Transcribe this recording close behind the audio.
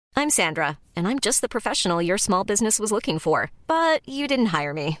I'm Sandra, and I'm just the professional your small business was looking for. But you didn't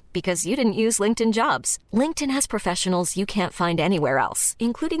hire me because you didn't use LinkedIn Jobs. LinkedIn has professionals you can't find anywhere else,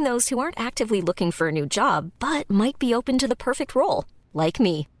 including those who aren't actively looking for a new job, but might be open to the perfect role, like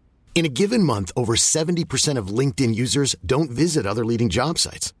me. In a given month, over 70% of LinkedIn users don't visit other leading job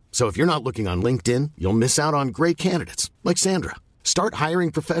sites. So if you're not looking on LinkedIn, you'll miss out on great candidates like Sandra. Start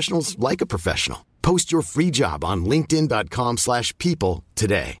hiring professionals like a professional. Post your free job on linkedin.com/people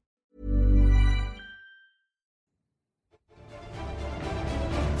today.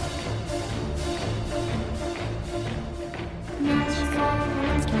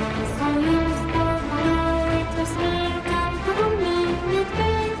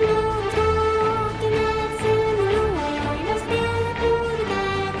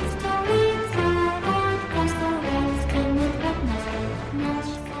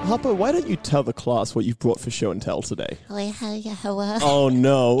 Harper, why don't you tell the class what you've brought for show and tell today? Hello. Oh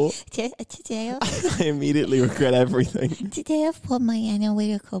no. Today, I immediately regret everything. today I've put my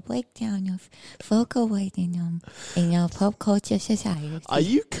analytical breakdown of Vocaloid in pop culture society. Are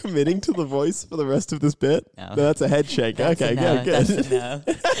you committing to the voice for the rest of this bit? No. That's a head shake. Okay, good. That's a no.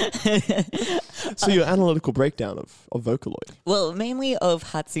 So your analytical breakdown of Vocaloid. Well, mainly of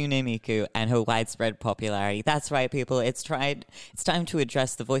Hatsune Miku and her widespread popularity. That's right, people. It's time to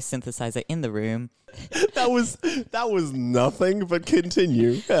address the voice synthesizer in the room. That was nothing, but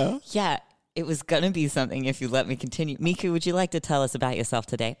continue. Yeah. Yeah, it was going to be something if you let me continue. Miku, would you like to tell us about yourself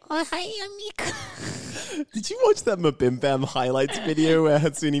today? Oh, hi, I'm Miku. Did you watch that Mabim Bam highlights video where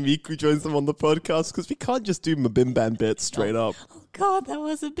Hatsune Miku joins them on the podcast? Because we can't just do Mabim Bam bits straight up. Oh, God, that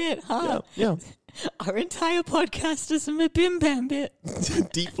was a bit, huh? Yeah. Our entire podcast is a Mabim Bam bit.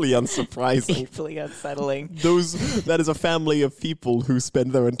 Deeply unsurprising. Deeply unsettling. That is a family of people who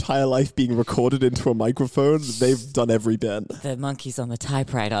spend their entire life being recorded into a microphone. They've done every bit. The monkeys on the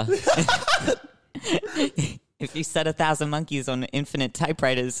typewriter. If you set 1,000 monkeys on infinite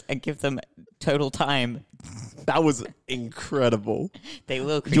typewriters and give them total time, that was incredible. They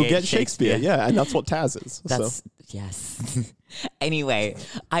will create You'll get Shakespeare, yeah, and that's what Taz is. Yes. Anyway,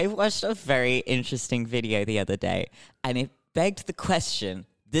 I watched a very interesting video the other day, and it begged the question.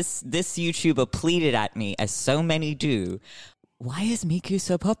 This YouTuber pleaded at me, as so many do, why is Miku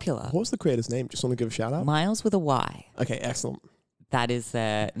so popular? What was the creator's name? Just want to give a shout out. Miles with a Y. Okay, excellent. That is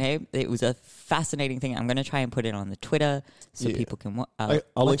their name. It was a fascinating thing. I'm going to try and put it on the Twitter so people can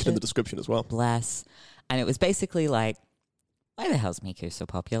I'll link it in the description as well. Bless. And it was basically like, why the hell's Miku so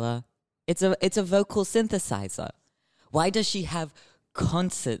popular? It's a vocal synthesizer. Why does she have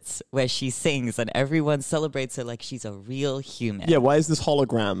concerts where she sings and everyone celebrates her like she's a real human? Yeah, why is this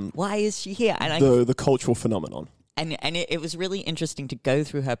hologram Why is she here? And the cultural phenomenon? And it was really interesting to go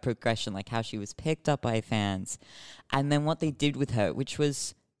through her progression, like how she was picked up by fans, and then what they did with her, which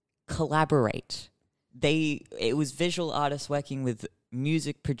was collaborate. It was visual artists working with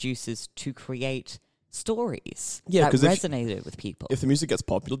music producers to create stories that resonated with people. If the music gets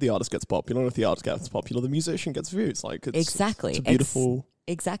popular, the artist gets popular. And if the artist gets popular, the musician gets views. Exactly. It's a beautiful...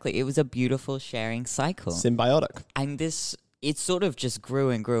 Exactly. It was a beautiful sharing cycle. Symbiotic. And it sort of just grew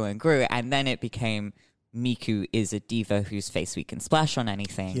and grew and grew. And then it became... Miku is a diva whose face we can splash on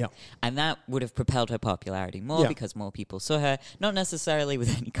anything. Yeah. And that would have propelled her popularity more because more people saw her, not necessarily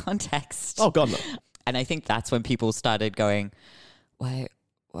with any context. Oh, God, no. And I think that's when people started going, why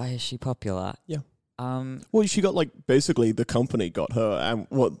is she popular? Yeah. Well, she got basically the company got her and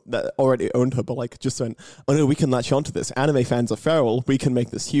that already owned her, but just went, oh no, we can latch onto this. Anime fans are feral. We can make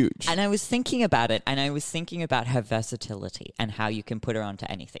this huge. And I was thinking about it, and I was thinking about her versatility and how you can put her onto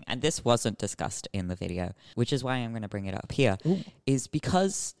anything. And this wasn't discussed in the video, which is why I'm going to bring it up here, is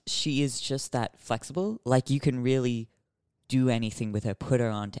because she is just that flexible. You can really do anything with her, put her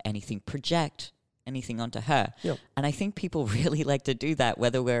onto anything, project anything onto her. Yep. And I think people really like to do that,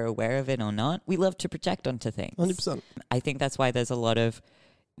 whether we're aware of it or not. We love to project onto things. 100%. I think that's why there's a lot of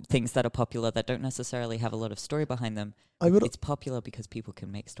things that are popular that don't necessarily have a lot of story behind them. It's popular because people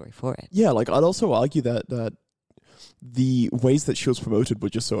can make story for it. Yeah, I'd also argue that the ways that she was promoted were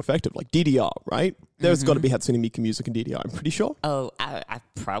just so effective. Like DDR, right? There's got to be Hatsune Miku music in DDR, I'm pretty sure. Oh, I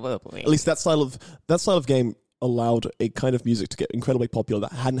probably. At least that style of game allowed a kind of music to get incredibly popular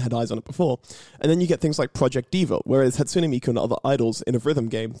that hadn't had eyes on it before. And then you get things like Project Diva, where it's Hatsune Miku and other idols in a rhythm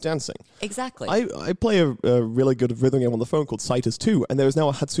game dancing. Exactly. I play a really good rhythm game on the phone called Citus 2, and there is now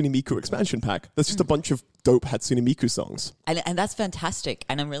a Hatsune Miku expansion pack. There's just a bunch of dope Hatsune Miku songs. And that's fantastic.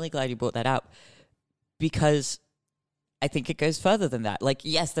 And I'm really glad you brought that up, because I think it goes further than that.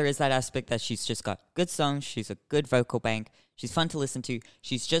 Yes, there is that aspect that she's just got good songs, she's a good vocal bank, she's fun to listen to,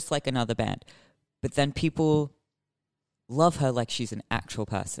 she's just like another band. But then people love her like she's an actual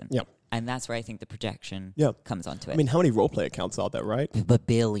person. Yeah. And that's where I think the projection Yeah. comes onto it. I mean, how many roleplay accounts are there, right?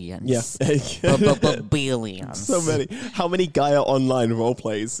 Billions. Yeah. Billions. So many. How many Gaia online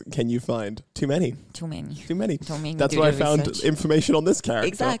roleplays can you find? Too many. Too many. Too many. Too many. That's Do where I the found research. information on this character.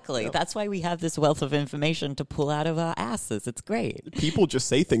 Exactly. Yeah. That's why we have this wealth of information to pull out of our asses. It's great. People just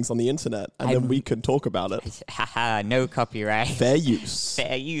say things on the internet and then we can talk about it. Haha, no copyright. Fair use.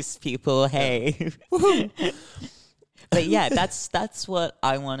 Fair use, people. Hey. But yeah, that's what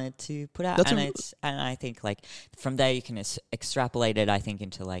I wanted to put out, That's and I think like from there you can extrapolate it. I think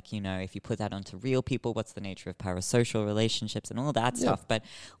into like, you know, if you put that onto real people, what's the nature of parasocial relationships and all that stuff. But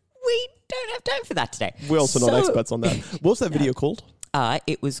we don't have time for that today. We're also not experts on that. What was that video called?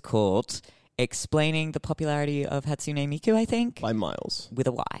 It was called "Explaining the Popularity of Hatsune Miku," I think, By Miles. with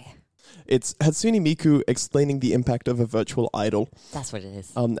a Y. It's Hatsune Miku explaining the impact of a virtual idol. That's what it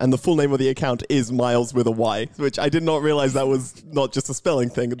is. And the full name of the account is Miles with a Y, which I did not realize that was not just a spelling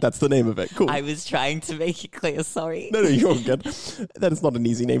thing. That's the name of it. Cool. I was trying to make it clear. Sorry. No, you're good. That is not an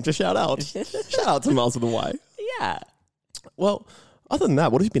easy name to shout out. Shout out to Miles with a Y. Yeah. Well, other than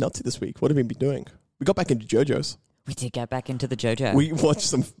that, what have you been up to this week? What have you been doing? We got back into JoJo's. We did get back into the JoJo. We watched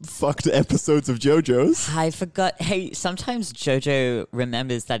some fucked episodes of JoJo's. I forgot. Hey, sometimes JoJo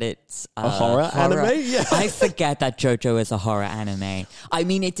remembers that it's A horror anime? Yeah. I forget that JoJo is a horror anime. I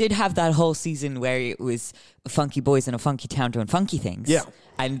mean, it did have that whole season where it was funky boys in a funky town doing funky things. Yeah.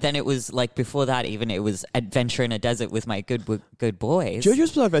 And then it was like before that, even it was adventure in a desert with my good boys.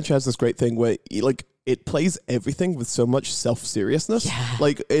 JoJo's Bizarre Adventure has this great thing where, like, it plays everything with so much self-seriousness. Yeah.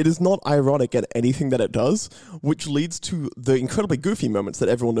 Like, it is not ironic at anything that it does, which leads to the incredibly goofy moments that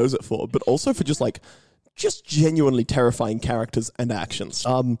everyone knows it for, but also for just genuinely terrifying characters and actions.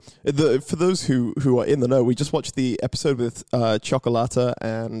 For those who are in the know, we just watched the episode with Chocolata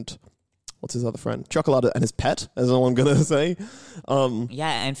and... what's his other friend? Chocolata and his pet, is all I'm going to say.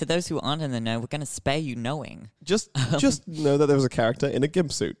 Yeah, and for those who aren't in the know, we're going to spare you knowing. Just know that there was a character in a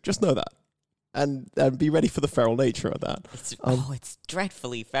gimp suit. Just know that. And be ready for the feral nature of that. It's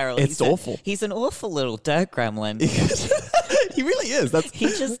dreadfully feral. It's awful. He's an awful little dirt gremlin. He really is. He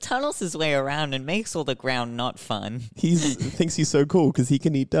just tunnels his way around and makes all the ground not fun. He thinks he's so cool because he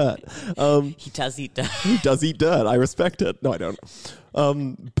can eat dirt. He does eat dirt. He does eat dirt. I respect it. No, I don't.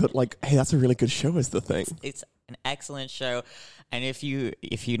 But like, hey, that's a really good show is the thing. It's an excellent show. And if you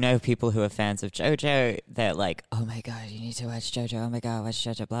know people who are fans of JoJo, they're like, oh my God, you need to watch JoJo. Oh my God, watch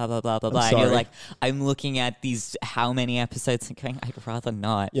JoJo, blah, blah, blah, blah, blah. And you're like, I'm looking at these how many episodes and going, I'd rather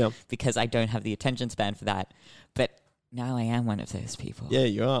not. Yeah. Because I don't have the attention span for that. But now I am one of those people. Yeah,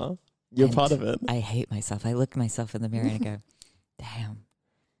 you are. You're And part of it. I hate myself. I look myself in the mirror and I go, damn,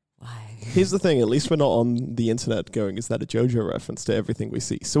 why? Here's the thing, at least we're not on the internet going, is that a JoJo reference to everything we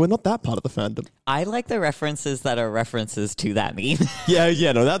see? So we're not that part of the fandom. I like the references that are references to that meme.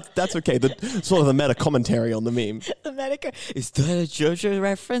 Yeah, no, that's okay. The sort of the meta commentary on the meme. The Medica, is that a JoJo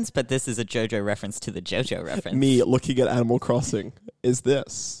reference? But this is a JoJo reference to the JoJo reference. Me looking at Animal Crossing is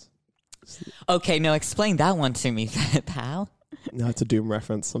this. Okay, no, explain that one to me, pal. No, it's a Doom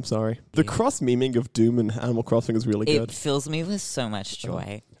reference. I'm sorry. The cross-memeing of Doom and Animal Crossing is really good. It fills me with so much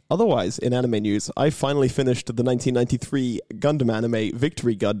joy. Otherwise, in anime news, I finally finished the 1993 Gundam anime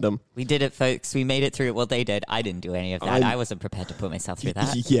Victory Gundam. We did it, folks. We made it through. Well, they did. I didn't do any of that. I wasn't prepared to put myself through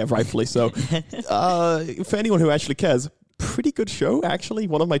that. Yeah, rightfully so. For anyone who actually cares, pretty good show, actually.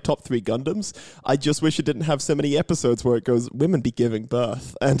 One of my top 3 Gundams. I just wish it didn't have so many episodes where it goes, women be giving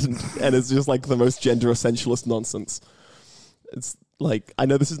birth. And it's just like the most gender essentialist nonsense. It's like, I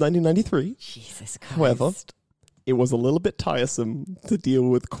know this is 1993. Jesus Christ. However, it was a little bit tiresome to deal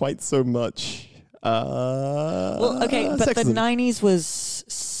with quite so much. Well, okay, but sexism. the 90s was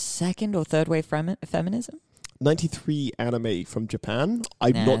second or third wave feminism? 93 anime from Japan.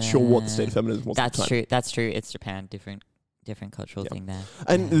 I'm not sure what the state of feminism was at the time. That's true. That's true. It's Japan. Different cultural thing there.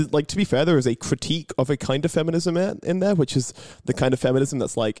 And like, to be fair, there is a critique of a kind of feminism in there, which is the kind of feminism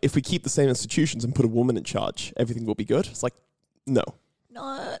that's like, if we keep the same institutions and put a woman in charge, everything will be good. It's like, no.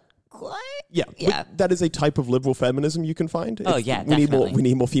 Not quite. Yeah. But that is a type of liberal feminism you can find. Oh, yeah, we definitely.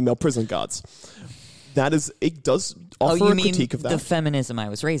 need more female prison guards. It does offer a critique of that. The feminism I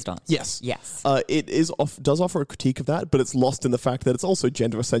was raised on? Yes. Yes. It does offer a critique of that, but it's lost in the fact that it's also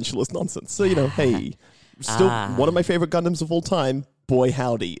gender essentialist nonsense. So, hey, still one of my favorite Gundams of all time, boy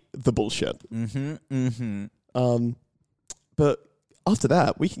howdy, the bullshit. But after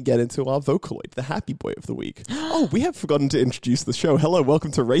that, we can get into our Vocaloid, the happy boy of the week. Oh, we have forgotten to introduce the show. Hello,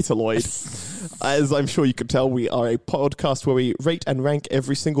 welcome to Ratealoid. As I'm sure you could tell, we are a podcast where we rate and rank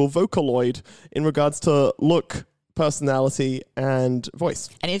every single Vocaloid in regards to look, personality, and voice.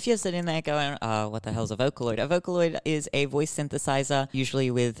 And if you're sitting there going, oh, what the hell's a Vocaloid? A Vocaloid is a voice synthesizer,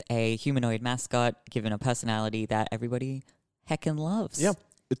 usually with a humanoid mascot, given a personality that everybody heckin' loves. Yeah.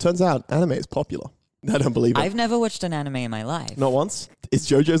 It turns out anime is popular. I don't believe it. I've never watched an anime in my life. Not once. Is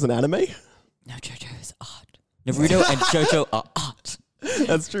JoJo's an anime? No, JoJo is art. Naruto and JoJo are art.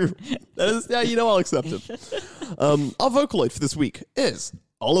 That's true. That is, yeah, I'll accept it. Our Vocaloid for this week is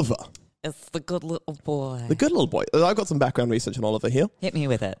Oliver. It's the good little boy. The good little boy. I've got some background research on Oliver here. Hit me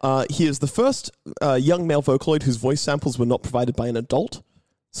with it. He is the first young male Vocaloid whose voice samples were not provided by an adult.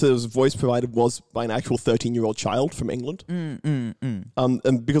 So his voice provided was by an actual 13-year-old child from England.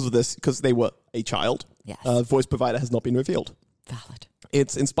 And because of this, because they were a child, Yes. Voice provider has not been revealed. Valid.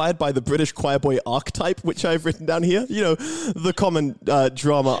 It's inspired by the British choir boy archetype, which I've written down here. The common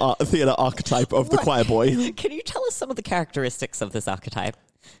drama theatre archetype of the choir boy. Can you tell us some of the characteristics of this archetype?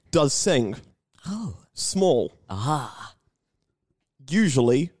 Does sing. Oh. Small. Ah.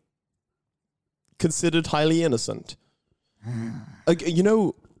 Usually considered highly innocent. I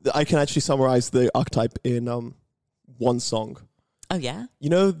can actually summarize the archetype in one song. Oh, yeah? You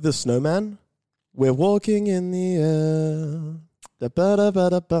know the snowman? We're walking in the air.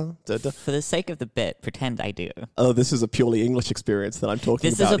 Da-ba-da-ba-da-ba, For the sake of the bit, pretend I do. Oh, this is a purely English experience that I'm talking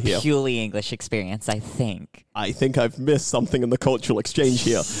This about is a here. purely English experience, I think. I think I've missed something in the cultural exchange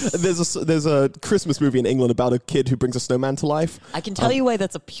here. There's a Christmas movie in England about a kid who brings a snowman to life. I can tell you why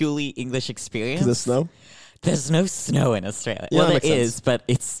that's a purely English experience. Because there's snow. There's no snow in Australia. Yeah, Well, that there makes is, but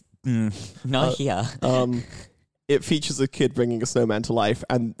it's not here. It features a kid bringing a snowman to life,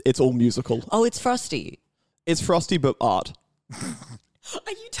 and it's all musical. Oh, it's Frosty. It's Frosty, but art.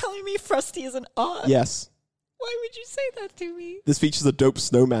 Are you telling me Frosty is an art? Yes. Why would you say that to me? This features a dope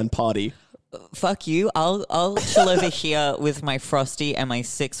snowman party. Fuck you. I'll chill over here with my Frosty and my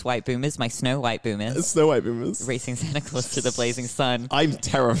 6 white boomers, my Snow White boomers, Snow White Boomers. racing Santa Claus to the blazing sun. I'm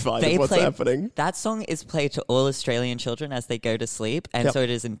terrified of what's happening. That song is played to all Australian children as they go to sleep, and Yep. so it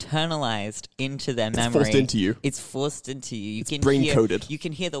is internalized into their memory. forced into you. It's forced into you. You can brain-coded. You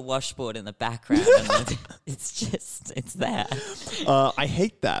can hear the washboard in the background. And it's there. I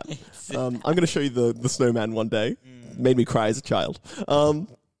hate that. I'm going to show you the snowman one day. Made me cry as a child.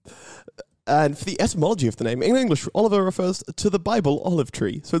 And for the etymology of the name, in English, Oliver refers to the Bible olive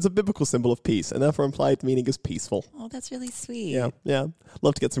tree. So it's a biblical symbol of peace, and therefore implied meaning is peaceful. Oh, that's really sweet. Yeah.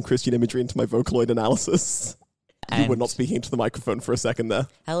 Love to get some Christian imagery into my Vocaloid analysis. You were And- not speaking into the microphone for a second there.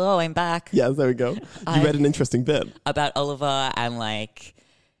 Hello, I'm back. Yeah, there we go. You read an interesting bit. About Oliver and like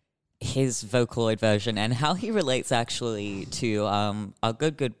his Vocaloid version and how he relates actually to our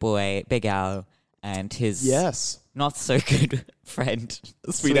good boy Big Al and his Yes. not so good friend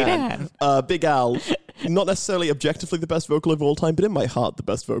Sweet Anne. Big Al, not necessarily objectively the best Vocaloid of all time, but in my heart, the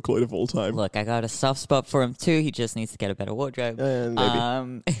best Vocaloid of all time. Look, I got a soft spot for him too. He just needs to get a better wardrobe.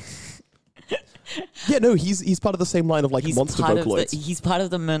 Maybe. Yeah, no, he's part of the same line of like monster Vocaloids. He's part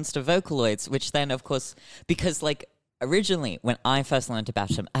of the monster Vocaloids, which then, of course, because like originally when I first learned about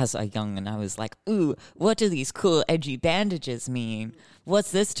him as a young, and I was like, ooh, what do these cool edgy bandages mean?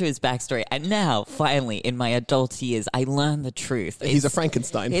 What's this to his backstory? And now, finally, in my adult years, I learned the truth. He's a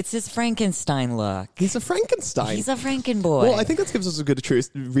Frankenstein. It's his Frankenstein look. He's a Frankenstein. He's a Frankenboy. Well, I think that gives us a good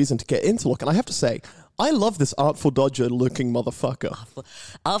reason to get into look. And I have to say, I love this Artful Dodger looking motherfucker.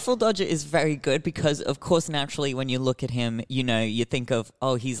 Artful Dodger is very good because, of course, naturally, when you look at him, you think of,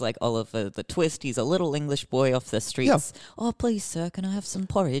 oh, he's like Oliver the Twist. He's a little English boy off the streets. Yeah. Oh, please, sir, can I have some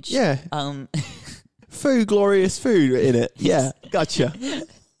porridge? Yeah. Food, glorious food in it. Yeah, gotcha.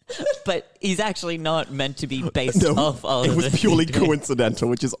 But he's actually not meant to be based off Oliver. It was purely coincidental,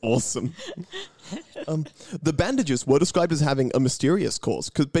 which is awesome. The bandages were described as having a mysterious cause,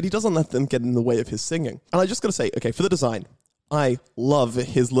 but he doesn't let them get in the way of his singing. And I just got to say, okay, for the design, I love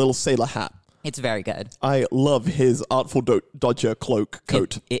his little sailor hat. It's very good. I love his Artful Dodger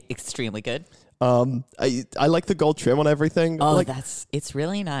coat. Extremely good. I like the gold trim on everything. Oh, like, it's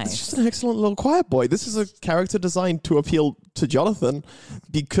really it's nice. just an excellent little choir boy. This is a character designed to appeal to Jonathan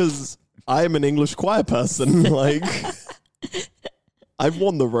because I'm an English choir person. Like, I've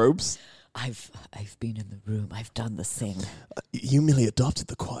worn the robes. I've been in the room. I've done the sing. You merely adopted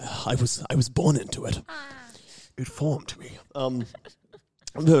the choir. I was born into it. It formed me.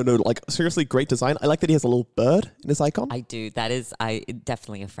 No, like seriously, great design. I like that he has a little bird in his icon. I do. That is,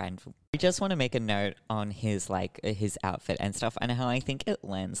 definitely a friend. I just want to make a note on his his outfit and stuff, and how I think it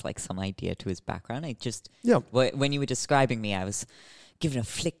lends like some idea to his background. When you were describing me, I was given a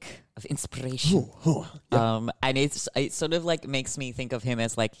flick of inspiration. And it sort of like makes me think of him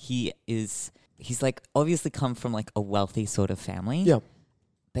as like he's like obviously come from like a wealthy sort of family. Yeah.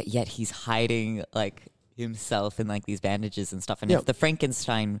 But yet he's hiding like himself in like these bandages and stuff. And Yeah. if the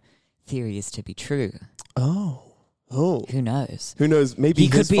Frankenstein theory is to be true, Oh. who knows? Who knows? Maybe He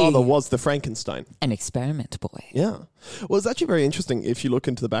could his father be- was the Frankenstein. An experiment boy. Yeah. Well, it's actually very interesting if you look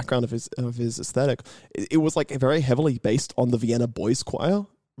into the background of his aesthetic. It was like very heavily based on the Vienna Boys Choir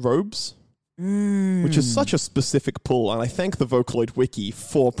robes, which is such a specific pull. And I thank the Vocaloid Wiki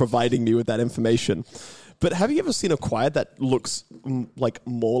for providing me with that information. But have you ever seen a choir that looks like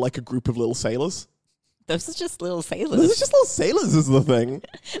more like a group of little sailors? Those are just little Those sailors. are just little sailors is the thing.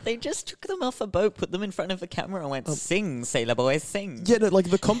 They just took them off a boat, put them in front of a camera, and went, "Sing, sailor boys, sing." Yeah, no,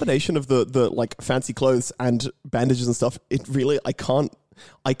 like the combination of the like fancy clothes and bandages and stuff, it really I can't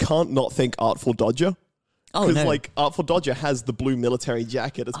not think Artful Dodger. Oh Because no! like Artful Dodger has the blue military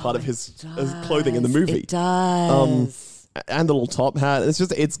jacket as part of his clothing in the movie. It does. And the little top hat.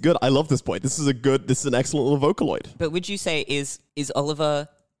 It's good. I love this boy. This is an excellent little Vocaloid. But would you say is Oliver?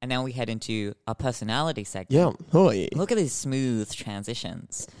 And now we head into our personality segment. Yeah. Hoi. Look at these smooth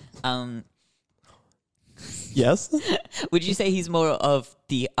transitions. Yes. Would you say he's more of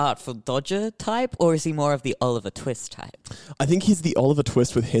the Artful Dodger type, or is he more of the Oliver Twist type? I think he's the Oliver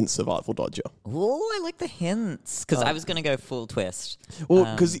Twist with hints of Artful Dodger. Oh, I like the hints because I was going to go full twist. Well,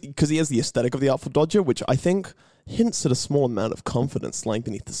 because he has the aesthetic of the Artful Dodger, which I think hints at a small amount of confidence lying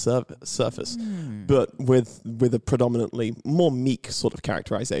beneath the surface, but with a predominantly more meek sort of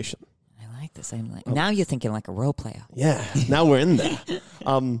characterization. I like this. Now you're thinking like a role player. Yeah, now we're in there.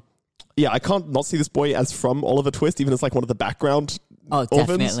 Yeah, I can't not see this boy as from Oliver Twist, even as like one of the background Oh, orphans.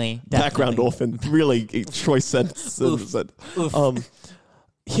 definitely. Background orphan. Really choice sense. Oof.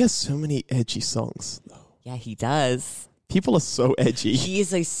 He has so many edgy songs. Yeah, he does. People are so edgy. He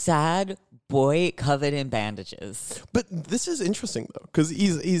is a sad boy covered in bandages. But this is interesting, though, because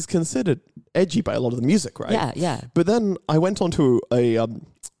he's considered edgy by a lot of the music, right? Yeah, yeah. But then I went onto a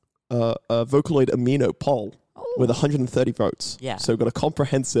Vocaloid Amino poll with 130 votes. Yeah. So got a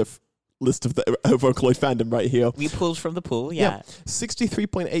comprehensive list of the Vocaloid fandom right here. We pulled from the pool, yeah.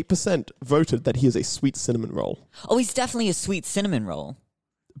 63.8% voted that he is a sweet cinnamon roll. Oh, he's definitely a sweet cinnamon roll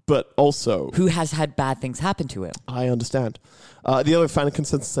But also, who has had bad things happen to him. I understand. The other fan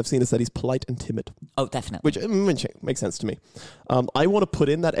consensus I've seen is that he's polite and timid, Oh, definitely. which makes sense to me. I want to put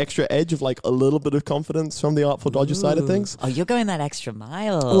in that extra edge of like a little bit of confidence from the Artful Dodger side of things. Oh, you're going that extra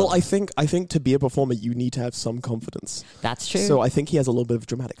mile. Well, I think to be a performer, you need to have some confidence. That's true. So I think he has a little bit of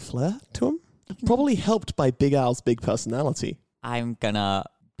dramatic flair to him, probably helped by Big Al's big personality. I'm gonna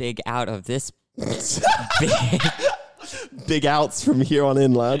big out of this Big outs from here on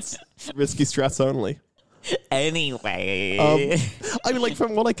in, lads. Risky strats only. anyway. I mean, like,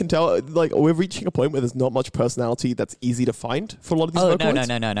 from what I can tell, like, we're reaching a point where there's not much personality that's easy to find for a lot of these Oh,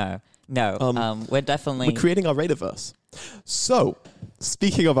 Vocaloids. no. We're definitely... We're creating our Raiderverse. So,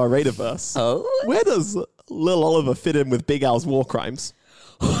 speaking of our Raiderverse, Oh? where does Lil Oliver fit in with Big Al's war crimes?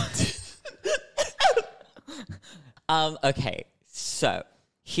 Okay, so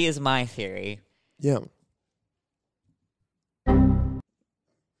here's my theory. Yeah.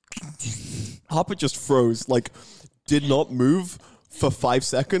 Harper just froze, like, did not move for 5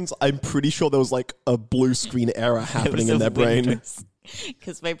 seconds. I'm pretty sure there was, like, a blue screen error happening in their brain.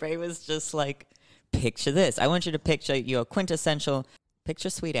 Because my brain was just like, picture this. I want you to picture your quintessential... Picture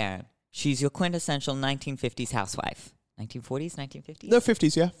Sweet Aaron. She's your quintessential 1950s housewife. 1940s, 1950s? No,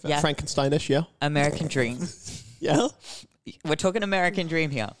 50s, yeah. Yeah. Frankensteinish, yeah. American Dream. Yeah. We're talking American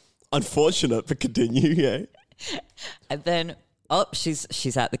Dream here. Unfortunate, but continue, yeah. And then,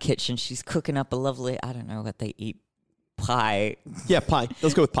 she's at the kitchen. She's cooking up a lovely, I don't know what they eat, pie. Yeah, pie.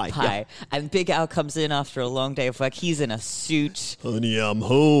 Let's go with pie. Pie. Yeah. And Big Al comes in after a long day of work. He's in a suit. Honey, I'm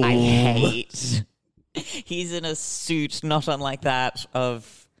home. I hate. He's in a suit, not unlike that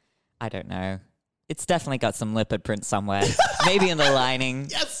of, I don't know. It's definitely got some leopard print somewhere. Maybe in the lining.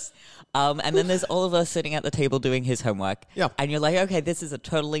 Yes. And then there's Oliver sitting at the table doing his homework. Yeah. And you're like, okay, this is a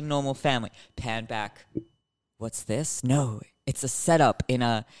totally normal family. Pan back. What's this? No, it's a setup in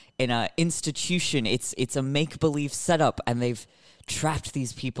a institution. It's a make-believe setup, and they've trapped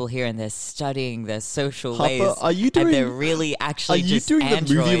these people here, and they're studying their social Harper, ways. are you doing? And they're really actually Are you just doing androids.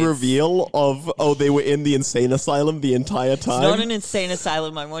 the movie reveal of they were in the insane asylum the entire time? It's not an insane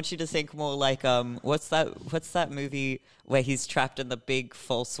asylum. I want you to think more like what's that movie where he's trapped in the big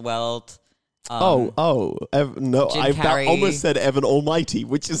false world? No, Jim I Carrey. almost said Evan Almighty,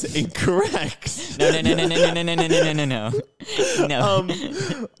 which is incorrect. No. No.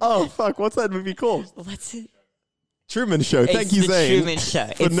 Oh fuck, what's that movie called? What's it? Truman Show. Thank It's you, the Zane, Truman Show.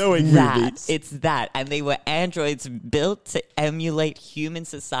 for It's knowing that. movies. It's that. And they were androids built to emulate human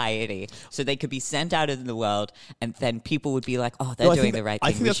society so they could be sent out into the world and then people would be like, oh, they're No, I doing think the right I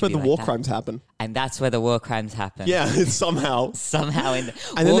thing. think We that's should where be the like war that. crimes happen. And that's where the war crimes happen. Yeah, somehow. Somehow in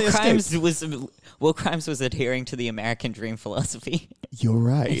And then war they crimes was adhering to the American dream philosophy. You're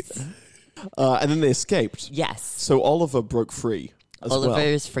right. And then they escaped. Yes. So Oliver broke free as Oliver well.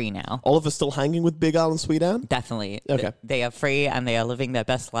 is free now. Oliver's still hanging with Big Al and Sweet Anne? Definitely. Okay. They are free and they are living their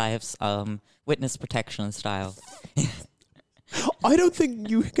best lives, witness protection style. I don't think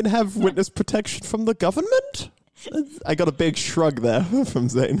you can have witness protection from the government. I got a big shrug there from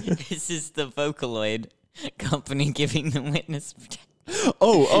Zane. This is the Vocaloid company giving them witness protection.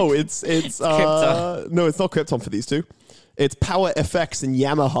 It's Krypton. no, it's not Krypton for these two. It's Power FX and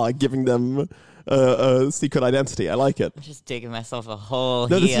Yamaha giving them a secret identity. I like it. I'm just digging myself a hole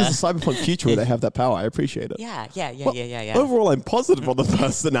No, here. this is a cyberpunk future where they have that power. I appreciate it. Yeah. Well, overall, I'm positive on the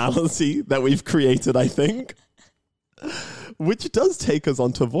personality that we've created, I think. Which does take us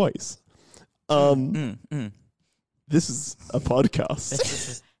onto voice. This is a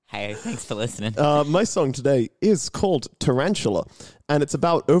podcast. Hey, thanks for listening. My song today is called Tarantula, and it's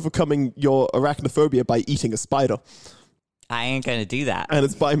about overcoming your arachnophobia by eating a spider. I ain't gonna do that. And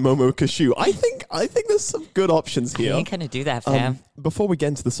it's by Momo Kashu. I think there's some good options I here. ain't gonna do that, fam. Before we get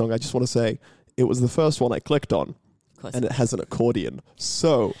into the song, I just want to say it was the first one I clicked on, Of course. and it has an accordion,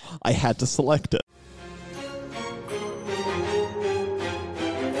 so I had to select it.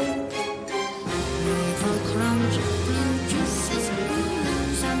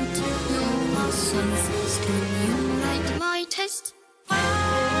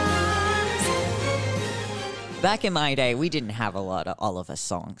 Back in my day, we didn't have a lot of Oliver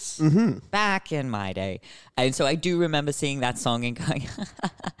songs. Mm-hmm. Back in my day. And so I do remember seeing that song and going,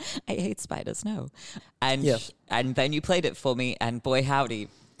 I hate spiders, no. And Yes. and then you played it for me, and boy, howdy,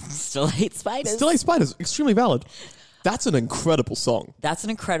 still hate spiders. Still Like Spiders, extremely valid. That's an incredible song. That's an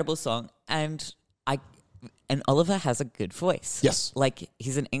incredible song. And Oliver has a good voice. Yes. Like,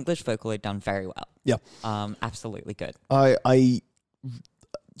 he's an English Vocaloid done very well. Yeah. Absolutely good.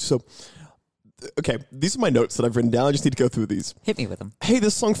 Okay, these are my notes that I've written down. I just need to go through these. Hit me with them. Hey,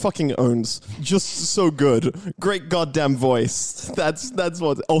 this song fucking owns. Just so good. Great goddamn voice. That's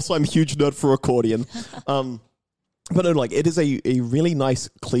what. Also, I'm a huge nerd for accordion. But no, like, it is a really nice,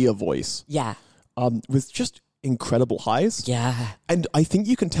 clear voice. Yeah. With just incredible highs. Yeah. And I think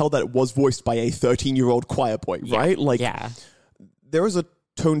you can tell that it was voiced by a 13-year-old choir boy, right? Like, Yeah. there is a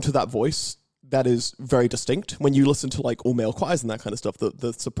tone to that voice that is very distinct. When you listen to like all male choirs and that kind of stuff,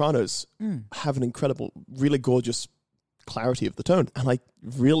 the sopranos have an incredible, really gorgeous clarity of the tone, and I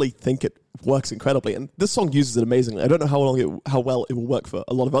really think it works incredibly. And this song uses it amazingly. I don't know how well it will work for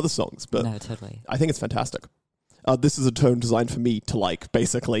a lot of other songs, but No, totally. I think it's fantastic. This is a tone designed for me to like.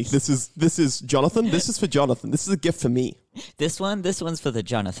 Basically, this is Jonathan. This is for Jonathan. This is a gift for me. This one's for the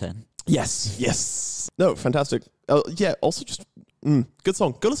Jonathan. Yes. No, fantastic. Yeah. Also, just good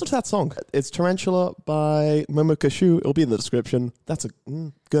song. Go listen to that song. It's Tarantula by Momo Kashu. It'll be in the description. That's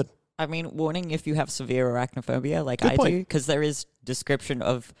good. I mean, warning if you have severe arachnophobia like Good I point. do, because there is description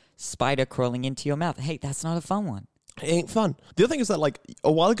of spider crawling into your mouth. Hey, that's not a fun one. It ain't fun. The other thing is that like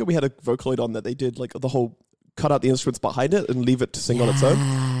a while ago we had a Vocaloid on that they did like the whole cut out the instruments behind it and leave it to sing on its own.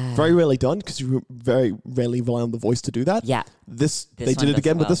 Very rarely done because you very rarely rely on the voice to do that. Yeah. They one did it does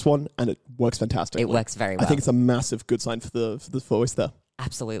again it with well. this one and it works fantastic. It works very well. I think it's a massive good sign for the voice there.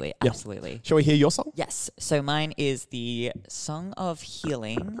 Absolutely, Yeah. absolutely. Shall we hear your song? Yes. So mine is the Song of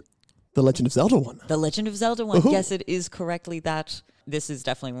Healing, The Legend of Zelda one. the Legend of Zelda one. Woohoo. Yes, it is correctly that. This is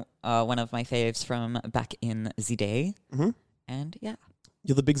definitely one of my faves from back in the day. Mm-hmm. And yeah.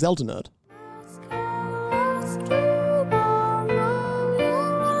 You're the big Zelda nerd.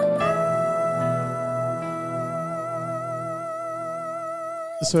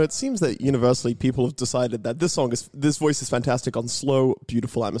 So it seems that universally people have decided that this voice is fantastic on slow,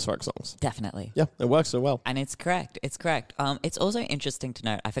 beautiful atmospheric songs. Definitely. Yeah, it works so well. And it's correct. It's correct. It's also interesting to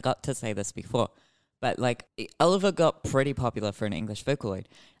note, I forgot to say this before, but like Oliver got pretty popular for an English Vocaloid.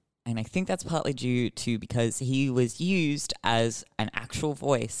 And I think that's partly due to because he was used as an actual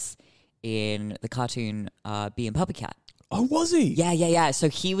voice in the cartoon Bee and Puppycat. Oh, was he? Yeah. So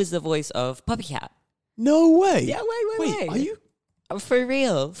he was the voice of Puppycat. No way. Yeah, wait. Are you? For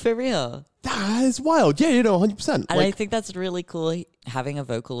real. That is wild. Yeah, 100%. And I think that's really cool having a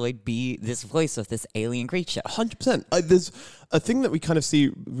Vocaloid be this voice of this alien creature. 100%. There's a thing that we kind of see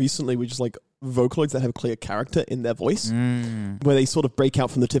recently, which is like Vocaloids that have clear character in their voice, where they sort of break out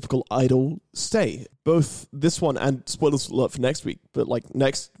from the typical idol stay. Both this one and spoilers alert for next week, but like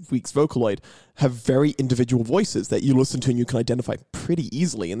next week's Vocaloid have very individual voices that you listen to and you can identify pretty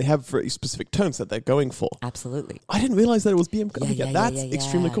easily, and they have very specific tones that they're going for. Absolutely. I didn't realize that it was BM. That's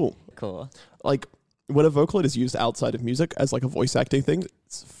extremely cool. Cool. Like when a Vocaloid is used outside of music as like a voice acting thing,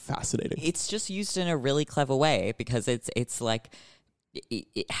 it's fascinating. It's just used in a really clever way because it's like,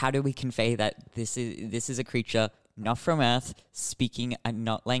 how do we convey that this is a creature not from Earth speaking a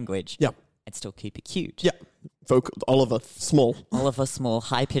not language? Yeah. And still keep it cute. Yeah. Oliver Small,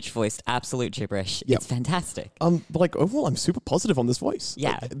 high-pitched voiced, absolute gibberish. Yep. It's fantastic. But like overall, I'm super positive on this voice.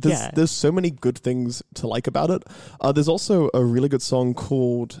 Yeah. Like, there's so many good things to like about it. There's also a really good song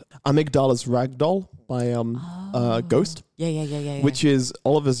called Amygdala's Ragdoll by Ghost. Yeah. Which is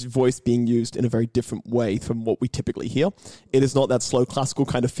Oliver's voice being used in a very different way from what we typically hear. It is not that slow classical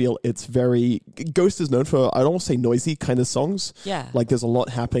kind of feel. It's very... Ghost is known for, I don't want to say noisy kind of songs. Yeah. Like there's a lot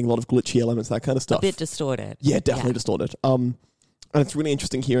happening, a lot of glitchy elements, that kind of stuff. A bit distorted. Yeah, definitely distorted. And it's really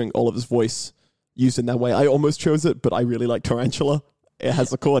interesting hearing Oliver's voice used in that way. I almost chose it, but I really like Tarantula. It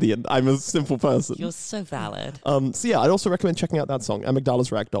has accordion. I'm a simple person. You're so valid. So yeah, I'd also recommend checking out that song,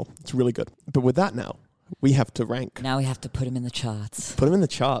 Amygdala's Ragdoll. It's really good. But with that now, we have to rank. Now we have to put him in the charts. Put him in the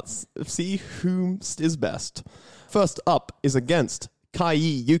charts. See who is best. First up is against Kai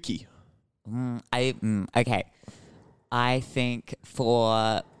Yuki. Okay. I think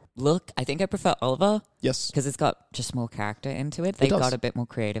for look, I think I prefer Oliver. Yes. Because it's got just more character into it. They got a bit more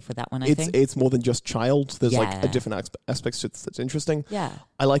creative with that one, I think. It's more than just child. There's like Yeah. a different aspects to it that's interesting. Yeah.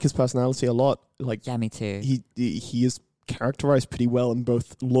 I like his personality a lot. Like Yeah, me too. he is characterized pretty well in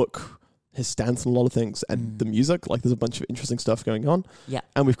both look, his stance and a lot of things, and the music. Like there's a bunch of interesting stuff going on. Yeah.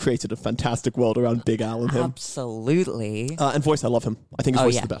 And we've created a fantastic world around Big Al and him. Absolutely. And voice, I love him. I think his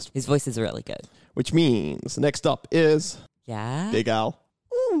voice is the best. His voice is really good. Which means next up is Yeah. Big Al.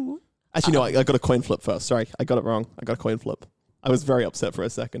 Actually, no, I got a coin flip first. Sorry, I got it wrong. I got a coin flip. I was very upset for a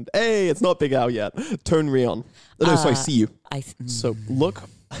second. Hey, it's not Big Al yet. Tone Rion. No, sorry, see you. So look,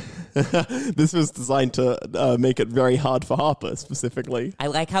 this was designed to make it very hard for Harper specifically. I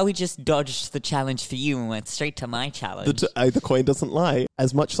like how we just dodged the challenge for you and went straight to my challenge. The coin doesn't lie.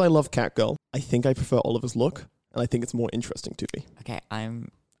 As much as I love Catgirl, I think I prefer Oliver's look, and I think it's more interesting to me. Okay, I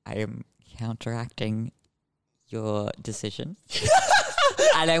am counteracting your decision.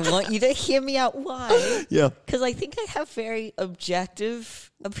 And I want you to hear me out why. Yeah. Because I think I have very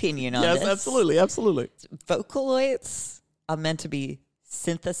objective opinion on this. Yes, absolutely. Vocaloids are meant to be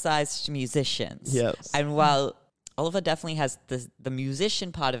synthesized musicians. Yes. And while Oliver definitely has the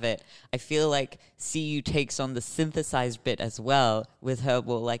musician part of it, I feel like CU takes on the synthesized bit as well with her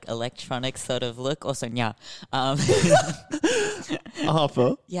more like electronic sort of look. Also, yeah.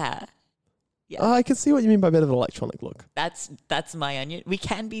 Harper. Yeah. I can see what you mean by a bit of an electronic look. That's my onion. We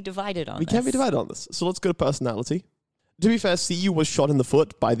can be divided on this. We can be divided on this. So let's go to personality. To be fair, CU was shot in the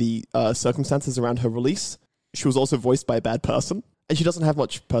foot by the circumstances around her release. She was also voiced by a bad person, and she doesn't have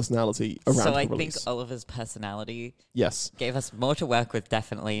much personality around her release. So I think Oliver's personality gave us more to work with,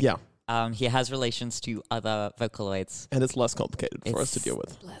 definitely. Yeah. He has relations to other Vocaloids. And it's less complicated for us to deal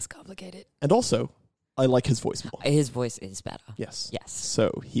with. Less complicated. And also, I like his voice more. His voice is better. Yes. Yes.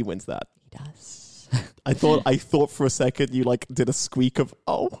 So he wins that. He does. I thought for a second you like did a squeak of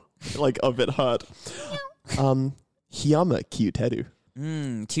like a bit hurt. Hiyama Kyuteru.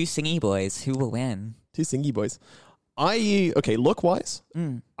 Two singy boys. Who will win? Two singy boys. Look wise,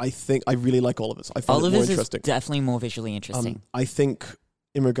 I think I really like Oliver's. I find it more interesting. Is definitely more visually interesting. I think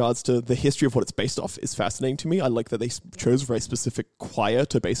in regards to the history of what it's based off is fascinating to me. I like that they chose a very specific choir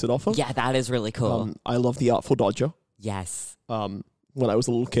to base it off of. Yeah, that is really cool. I love the Artful Dodger. Yes. When I was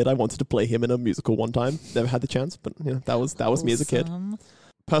a little kid, I wanted to play him in a musical one time. Never had the chance, but that was me as a kid.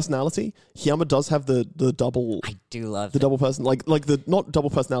 Personality, Hiyama does have the double. I do love the double person, like the not double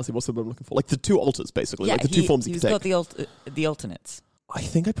personality. What's the word I'm looking for? Like the two alters, basically. Yeah, like the two forms he can take. He's got the alternates. I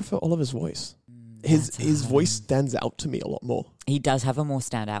think I prefer Oliver's voice. His voice stands out to me a lot more. He does have a more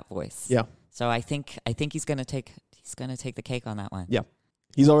standout voice. Yeah. So I think he's gonna take the cake on that one. Yeah.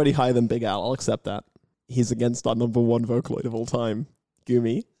 He's already higher than Big Al. I'll accept that. He's against our number one Vocaloid of all time,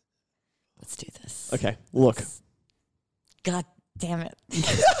 Gumi. Let's do this. Okay. Look. God damn it.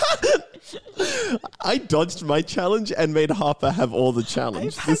 I dodged my challenge and made Harper have all the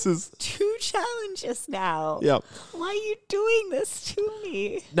challenge. This is 2 challenges now. Yeah. Why are you doing this to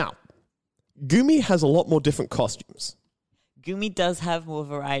me? Now, Gumi has a lot more different costumes. Gumi does have more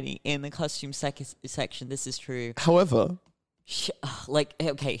variety in the costume section. This is true. However,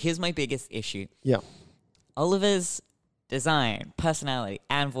 here's my biggest issue. Yeah. Oliver's design, personality,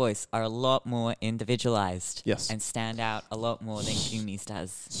 and voice are a lot more individualized. Yes. And stand out a lot more than Gumi's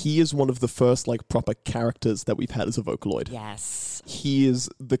does. He is one of the first like proper characters that we've had as a Vocaloid. Yes. He is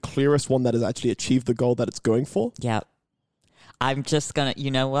the clearest one that has actually achieved the goal that it's going for. Yep. I'm just gonna,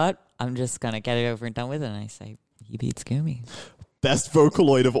 you know what? I'm just gonna get it over and done with, and I say he beats Gumi. Best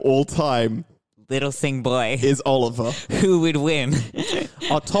Vocaloid of all time Little Sing Boy. is Oliver. Who would win?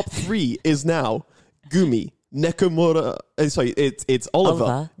 Our top 3 is now Gumi, Nekomura. It's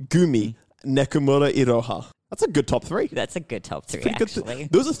Oliver, Gumi, Nekomura, Iroha. That's a good top 3. That's a good top 3, Pretty good actually.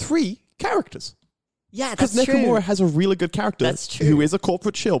 those are 3 characters. Yeah, Because that's Nekomura true. has a really good character That's true. who is a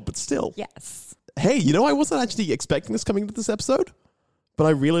corporate shill, but still. Yes. Hey, you know, I wasn't actually expecting this coming into this episode, but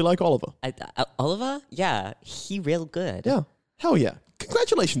I really like Oliver. Oliver? Yeah, he real good. Yeah. Hell yeah.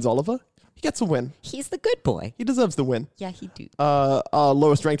 Congratulations, Oliver. He gets a win. He's the good boy. He deserves the win. Yeah, he do. Our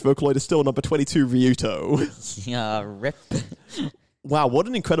lowest ranked Vocaloid is still number 22, Ryuto. Yeah, rip. Wow, what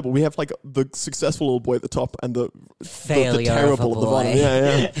an incredible... We have like the successful little boy at the top and the Failure terrible of a at the bottom.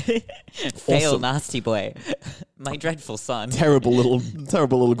 boy. Yeah. Fail Awesome. nasty boy. My dreadful son. terrible little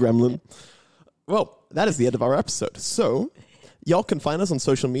gremlin. Well, that is the end of our episode. So, y'all can find us on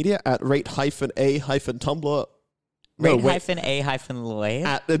social media at rate-a-tumblr. Rate-a-Lloyd.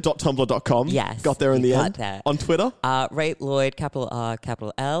 At .tumblr.com. Yes, Got there in you the got end. there. On Twitter. Rate Lloyd, capital R,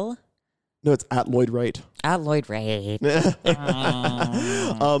 capital L. No, it's at Lloyd Rate. At Lloyd Rate. Check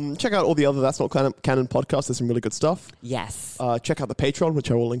out all the other That's Not Canon podcasts. There's some really good stuff. Yes. Check out the Patreon,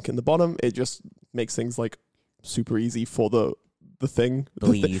 which I will link in the bottom. It just makes things like super easy for the thing.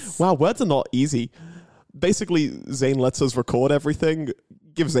 Please. Wow, words are not easy. Basically, Zane lets us record everything.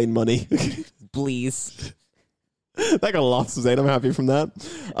 Give Zane money. Please. That got a laugh, Zane. I'm happy from that.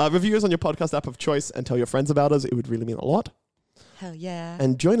 Review us on your podcast app of choice and tell your friends about us. It would really mean a lot. Hell yeah.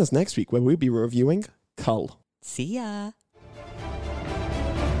 And join us next week where we'll be reviewing Cull. See ya.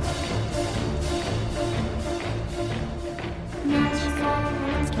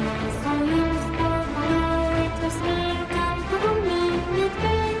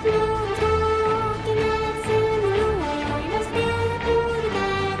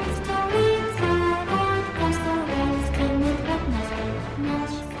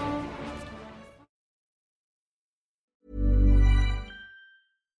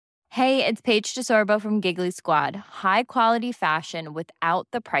 Hey, it's Paige DeSorbo from Giggly Squad. High quality fashion without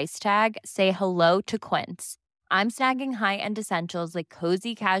the price tag. Say hello to Quince. I'm snagging high-end essentials like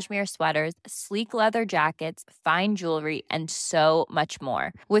cozy cashmere sweaters, sleek leather jackets, fine jewelry, and so much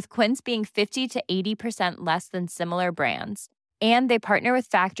more. With Quince being 50 to 80% less than similar brands. And they partner with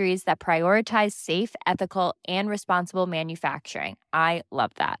factories that prioritize safe, ethical, and responsible manufacturing. I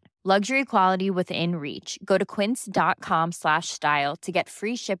love that. Luxury quality within reach. Go to quince.com/style to get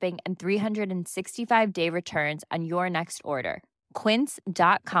free shipping and 365-day returns on your next order.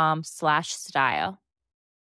 Quince.com/style.